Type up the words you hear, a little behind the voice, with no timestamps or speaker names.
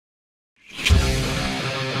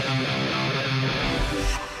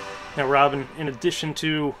Now, Robin, in addition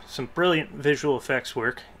to some brilliant visual effects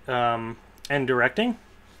work and directing,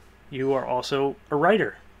 you are also a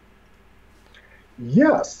writer.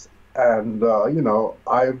 Yes, and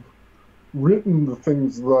I've written the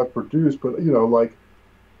things that I produce, but like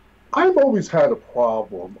I've always had a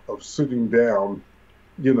problem of sitting down,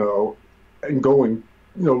 you know, and going,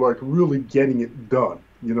 like really getting it done.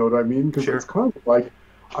 You know what I mean? Because it's Sure. kind of like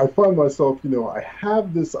I find myself, I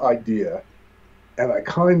have this idea and I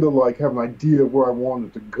kind of like have an idea of where I want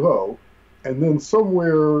it to go. And then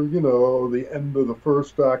somewhere, the end of the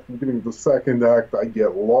first act and beginning of the second act, I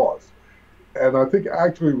get lost. And I think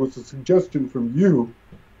actually it was a suggestion from you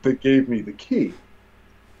that gave me the key.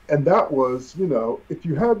 And that was, if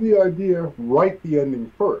you have the idea, write the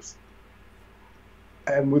ending first.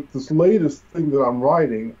 And with this latest thing that I'm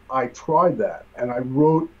writing, I tried that and I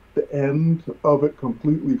wrote the end of it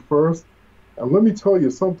completely first. And let me tell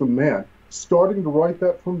you something, man, starting to write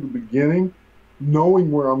that from the beginning,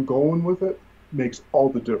 knowing where I'm going with it, makes all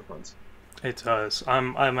the difference. It does.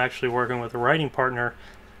 I'm actually working with a writing partner,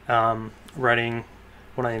 writing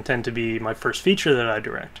what I intend to be my first feature that I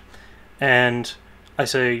direct. And I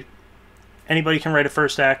say anybody can write a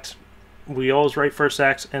first act. We always write first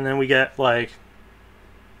acts, and then we get like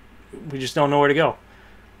we just don't know where to go.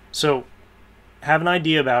 So have an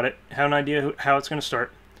idea about it. Have an idea how it's going to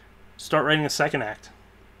start. Start writing the second act.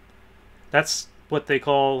 That's what they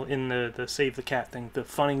call in the Save the Cat thing, the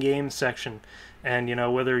fun and games section. And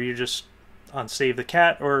whether you're just on Save the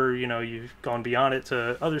Cat or you've gone beyond it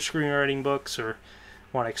to other screenwriting books or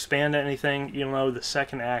want to expand anything, the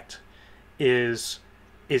second act is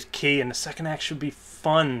key, and the second act should be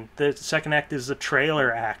fun. The second act is the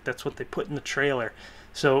trailer act. That's what they put in the trailer.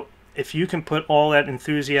 So if you can put all that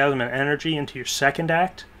enthusiasm and energy into your second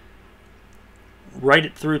act, write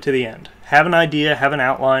it through to the end. Have an idea, have an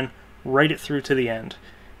outline, write it through to the end.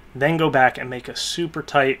 Then go back and make a super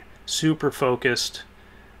tight, super focused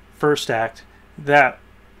first act that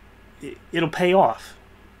it'll pay off.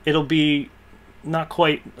 It'll be not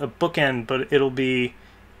quite a bookend, but it'll be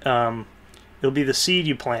the seed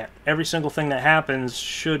you plant. Every single thing that happens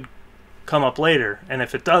should come up later, and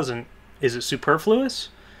if it doesn't, is it superfluous?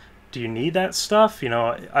 Do you need that stuff?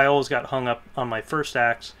 I always got hung up on my first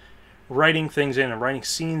acts, writing things in and writing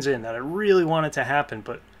scenes in that I really wanted to happen,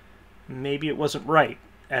 but maybe it wasn't right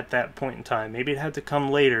at that point in time. Maybe it had to come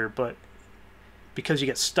later, but because you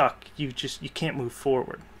get stuck, you can't move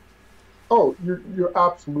forward. Oh, you're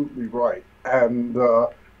absolutely right. And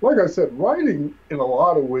like I said, writing in a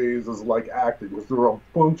lot of ways is like acting, because there are a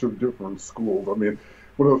bunch of different schools. I mean,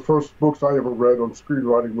 one of the first books I ever read on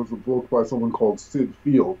screenwriting was a book by someone called Sid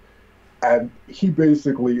Field. And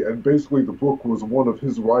basically the book was one of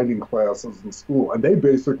his writing classes in school. And they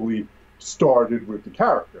basically started with the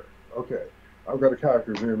character. Okay, I've got a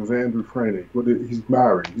character. His name is Andrew Franie. He's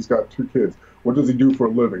married. He's got two kids. What does he do for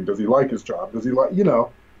a living? Does he like his job? Does he like?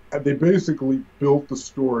 And they basically built the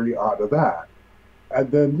story out of that.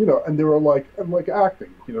 And then, and they were like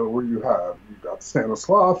acting, where you've got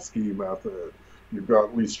Stanislavski method, you've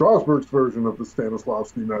got Lee Strasberg's version of the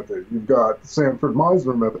Stanislavski method, you've got Sanford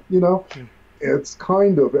Meisner method, Mm. it's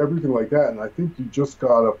kind of everything like that. And I think you just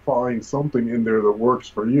gotta find something in there that works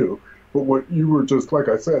for you. But what you were just, like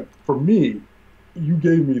I said, for me, you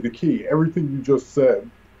gave me the key. Everything you just said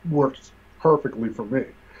works perfectly for me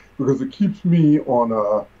because it keeps me on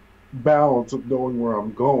a balance of knowing where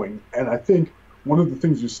I'm going. And I think one of the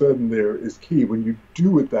things you said in there is key. When you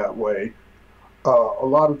do it that way, a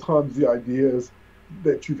lot of times the ideas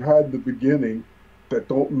that you've had in the beginning that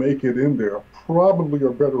don't make it in there probably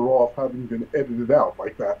are better off having been edited out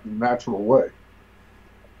like that in a natural way.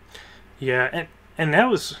 Yeah, and that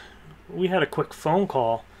was we had a quick phone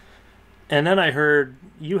call, and then I heard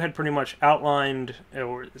you had pretty much outlined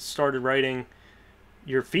or started writing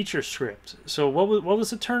your feature script. So what was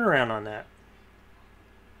the turnaround on that?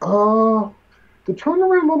 Uh, the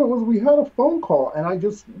turnaround on it was we had a phone call, and I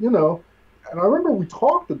just, and I remember we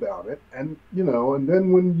talked about it, and and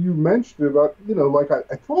then when you mentioned it, like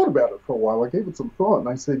I thought about it for a while. I gave it some thought, and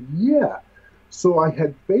I said, yeah. So I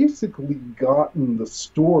had basically gotten the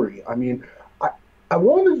story. I mean, I I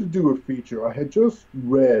wanted to do a feature. I had just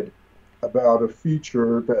read about a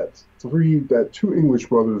feature that two English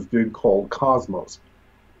brothers did called Cosmos,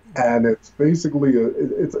 and it's basically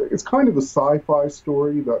it's kind of a sci-fi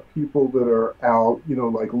story about people that are out,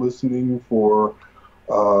 like listening for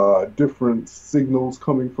different signals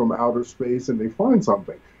coming from outer space, and they find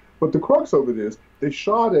something. But the crux of it is they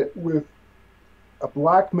shot it with a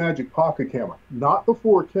Blackmagic pocket camera, not the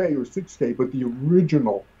 4K or 6K, but the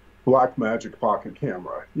original Blackmagic pocket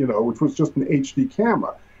camera, which was just an HD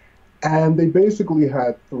camera. And they basically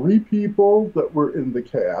had three people that were in the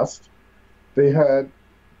cast. They had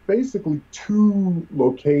basically two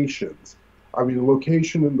locations. I mean, a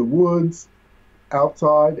location in the woods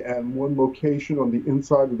outside and one location on the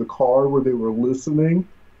inside of the car where they were listening.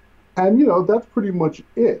 And, that's pretty much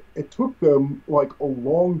it. It took them like a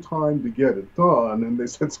long time to get it done. And they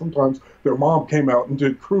said sometimes their mom came out and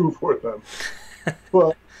did crew for them.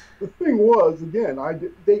 But the thing was, again,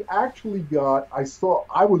 they actually got,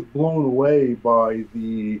 I was blown away by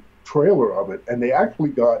the trailer of it, and they actually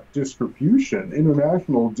got distribution,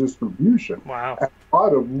 international distribution. Wow. And a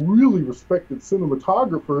lot of really respected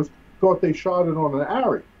cinematographers thought they shot it on an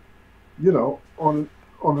Arri, on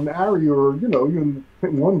an Arri, or even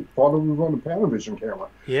one thought it was on a Panavision camera.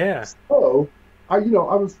 Yeah. So I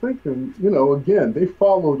was thinking, again, they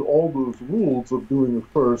followed all those rules of doing a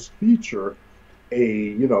first feature,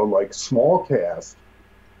 like small cast,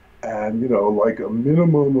 and like a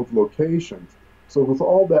minimum of locations. So with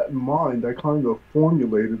all that in mind, I kind of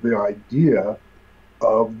formulated the idea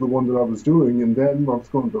of the one that I was doing, and then I was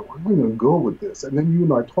going, but where am I going to go with this? And then you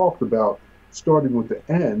and I talked about starting with the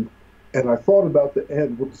end, and I thought about the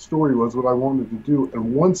end, what the story was, what I wanted to do,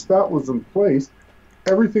 and once that was in place,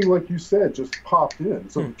 everything, like you said, just popped in.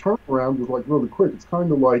 So the turnaround was like really quick. It's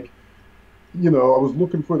kind of like, I was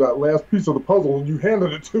looking for that last piece of the puzzle, and you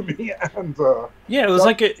handed it to me, and yeah,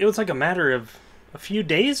 it was like a matter of a few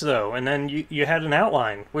days though, and then you had an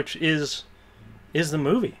outline, which is the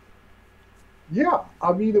movie. yeah,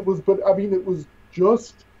 it was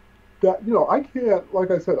just that, I can't,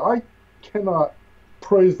 like I said, I cannot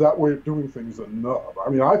praise that way of doing things enough. I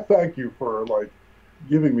mean, I thank you for like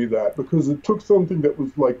giving me that, because it took something that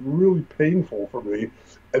was like really painful for me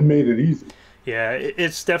and made it easy. Yeah,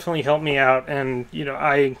 it's definitely helped me out, and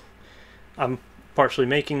I'm partially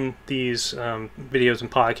making these videos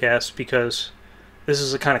and podcasts because this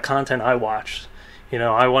is the kind of content I watch.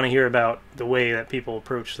 I want to hear about the way that people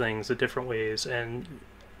approach things, the different ways, and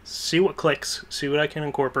see what clicks, see what I can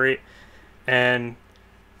incorporate. And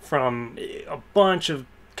from a bunch of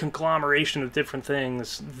conglomeration of different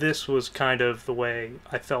things, this was kind of the way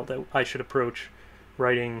I felt that I should approach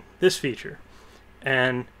writing this feature.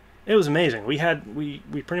 And it was amazing. We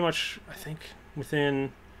pretty much, I think,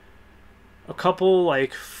 within a couple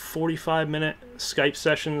like 45-minute Skype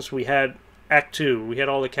sessions, we had Act 2. We had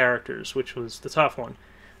all the characters, which was the tough one.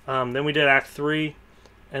 Then we did Act 3,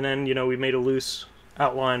 and then we made a loose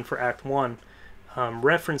outline for Act 1,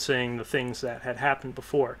 referencing the things that had happened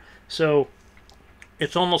before. So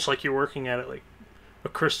it's almost like you're working at it like a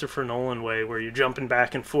Christopher Nolan way, where you're jumping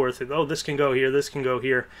back and forth. Oh, this can go here, this can go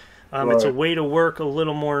here. It's a way to work a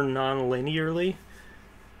little more non-linearly,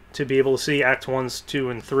 to be able to see Act 1s, 2,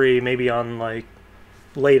 and 3 maybe on like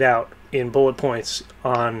laid out in bullet points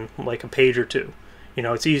on like a page or two.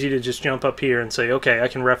 It's easy to just jump up here and say, okay, I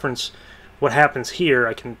can reference what happens here.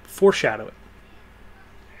 I can foreshadow it.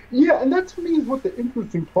 Yeah, and that to me is what the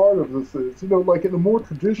interesting part of this is. Like in a more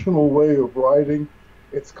traditional way of writing,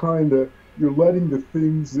 it's kind of, you're letting the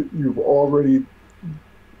things that you've already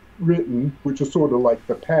written, which is sort of like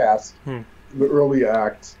the past, the early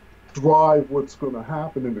acts, drive what's going to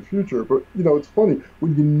happen in the future. But, it's funny,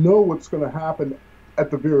 when you know what's going to happen at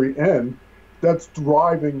the very end, that's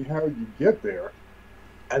driving how you get there.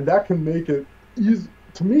 And that can make it easy.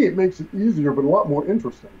 To me, it makes it easier, but a lot more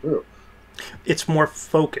interesting, too. It's more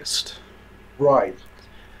focused. Right.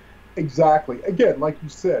 Exactly. Again, like you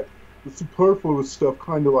said, the superfluous stuff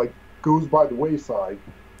kind of like goes by the wayside.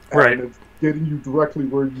 And right. It's getting you directly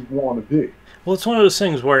where you want to be. Well, it's one of those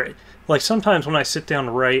things where, like, sometimes when I sit down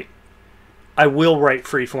to write, I will write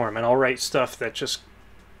freeform, and I'll write stuff that just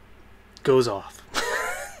goes off.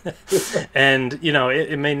 And,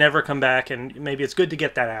 it may never come back, and maybe it's good to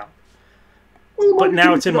get that out. Well, but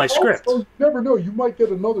now it's in my script. You never know. You might get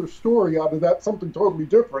another story out of that, something totally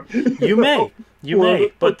different. You may.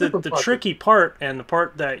 But the tricky part, and the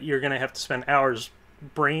part that you're going to have to spend hours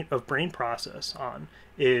brain process on,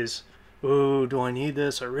 is, ooh, do I need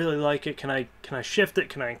this? I really like it. Can I shift it?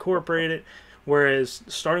 Can I incorporate it? Whereas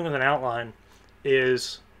starting with an outline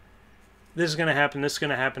is, this is going to happen, this is going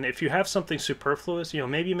to happen. If you have something superfluous,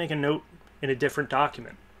 maybe you make a note in a different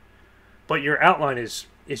document. But your outline is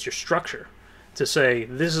your structure. To say,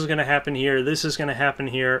 this is going to happen here, this is going to happen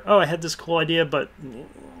here. Oh, I had this cool idea, but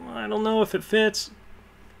I don't know if it fits.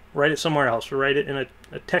 Write it somewhere else. Write it in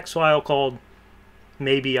a text file called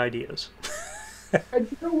Maybe Ideas. And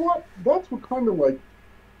you know what? That's what kind of like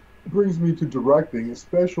brings me to directing,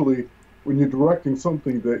 especially when you're directing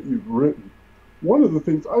something that you've written. One of the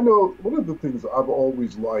things I've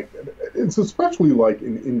always liked, and it's especially like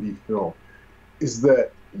in indie film, is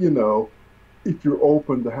that, if you're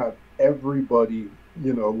open to have everybody,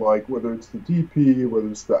 like whether it's the DP, whether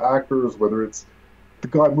it's the actors, whether it's the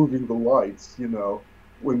guy moving the lights,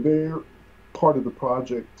 when they're part of the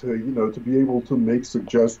project to be able to make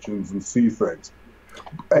suggestions and see things.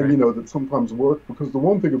 And, Right. that sometimes work because the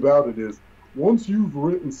one thing about it is once you've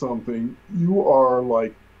written something, you are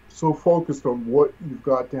like so focused on what you've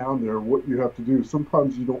got down there, what you have to do.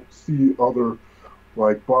 Sometimes you don't see other,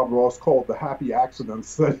 like Bob Ross called the happy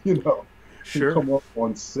accidents that, can Sure. come up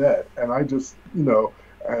on set. And I just,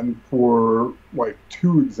 and for like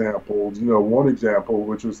two examples, one example,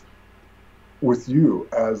 which is with you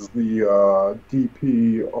as the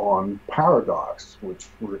DP on Paradox, which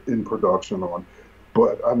we're in production on.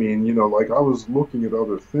 But I mean, like I was looking at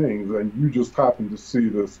other things, and you just happened to see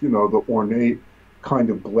this, the ornate kind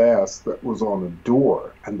of glass that was on a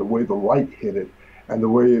door, and the way the light hit it, and the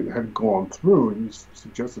way it had gone through. And you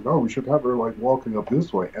suggested, oh, we should have her like walking up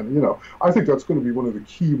this way. And, I think that's going to be one of the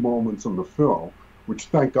key moments in the film, which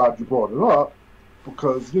thank God you brought it up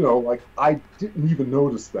because, like I didn't even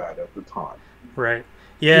notice that at the time. Right.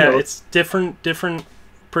 You Yeah, know, it's different right.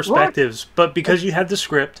 perspectives, but because you It's had the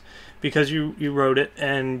script, because you wrote it,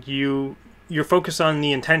 and you're focused on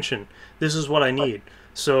the intention. This is what I right. need.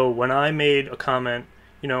 So when I made a comment,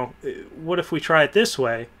 what if we try it this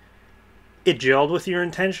way? It gelled with your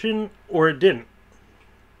intention, or it didn't.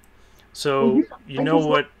 Well, So yeah, I just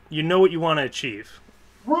like you know what you want to achieve.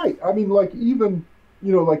 right. I mean, like even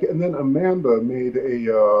like, and then Amanda made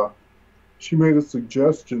she made a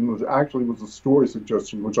suggestion, which actually was a story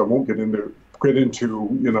suggestion, which I won't get into,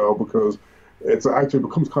 because it's actually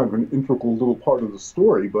becomes kind of an integral little part of the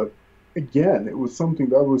story. But again, it was something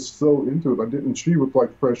that I was so into it. I didn't. She with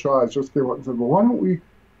like fresh eyes just came up and said, "Well, why don't we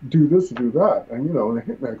do this and do that?" And and it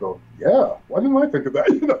hit me. I go, "Yeah, why didn't I think of that?"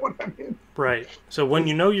 You know what I mean? Right. So when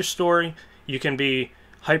you know your story, you can be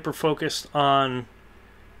hyper focused on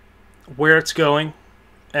where it's going,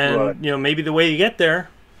 Right. and maybe the way you get there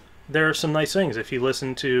are some nice things if you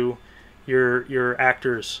listen to your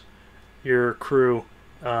actors, your crew.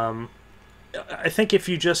 Um, I think if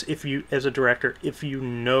you as a director, if you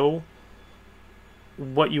know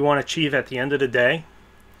what you want to achieve at the end of the day,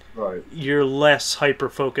 Right. you're less hyper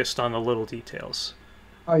focused on the little details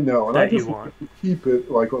I know, and I that you just want. like to keep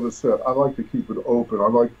it like on the set. I like to keep it open.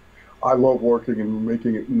 I love working and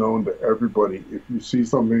making it known to everybody. If you see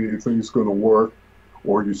something you think is going to work,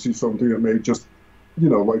 or you see something that may just,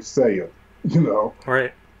 like say it,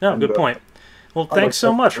 Right. No, and good point. Well, I like thanks so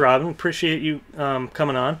that. much, Robin. Appreciate you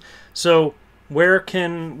coming on. So, where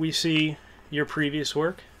can we see your previous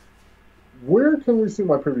work? Where can we see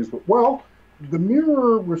my previous book? Well, The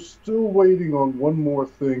Mirror, we're still waiting on one more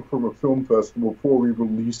thing from a film festival before we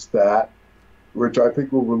release that, which I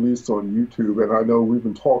think we'll release on YouTube. And I know we've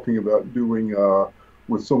been talking about doing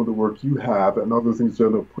with some of the work you have and other things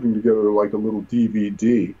that are putting together like a little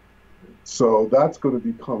DVD. So that's going to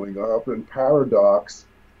be coming up. And Paradox,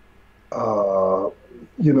 uh,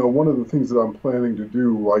 one of the things that I'm planning to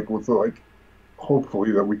do, like with like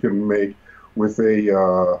hopefully that we can make with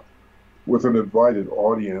a with an invited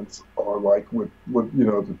audience, or like with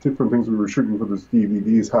the different things we were shooting for this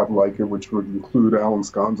DVDs have like it, which would include Alan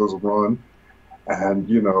Sconza's run. And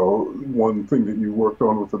one thing that you worked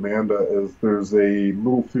on with Amanda is there's a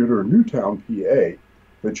little theater in Newtown, PA,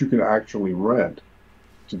 that you can actually rent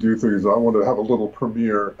to do things. I want to have a little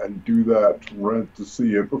premiere and do that rent to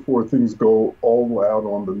see it before things go all out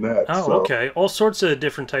on the net. Oh, So okay. All sorts of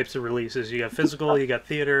different types of releases. You got physical, you got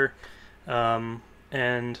theater,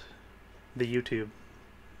 and the YouTube.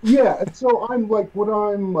 yeah, and so I'm like what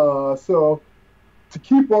I'm so to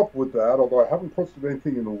keep up with that, although I haven't posted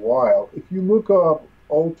anything in a while, if you look up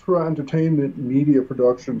Ultra Entertainment Media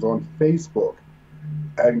Productions on Facebook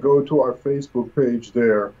and go to our Facebook page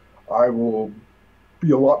there, I will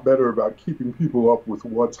be a lot better about keeping people up with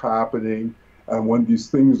what's happening and when these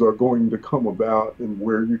things are going to come about and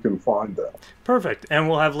where you can find them. Perfect. And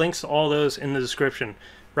we'll have links to all those in the description.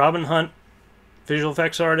 Robin Hunt, visual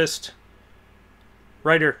effects artist,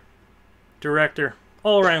 writer, director,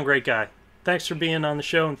 all around great guy. Thanks for being on the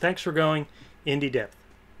show, and thanks for going indie depth.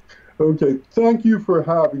 Okay, thank you for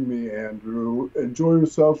having me, Andrew. Enjoy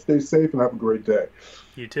yourself, stay safe, and have a great day.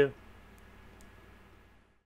 You too.